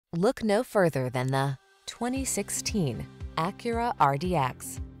Look no further than the 2016 Acura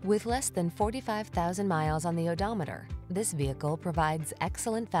RDX. With less than 45,000 miles on the odometer, this vehicle provides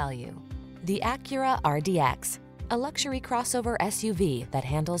excellent value. The Acura RDX, a luxury crossover SUV that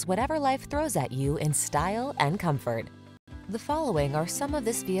handles whatever life throws at you in style and comfort. The following are some of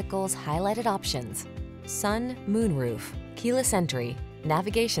this vehicle's highlighted options: sun, moonroof, keyless entry,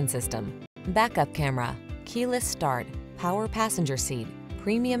 navigation system, backup camera, keyless start, power passenger seat,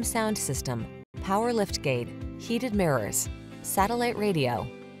 premium sound system, power liftgate, heated mirrors, satellite radio.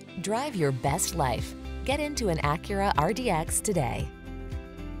 Drive your best life. Get into an Acura RDX today.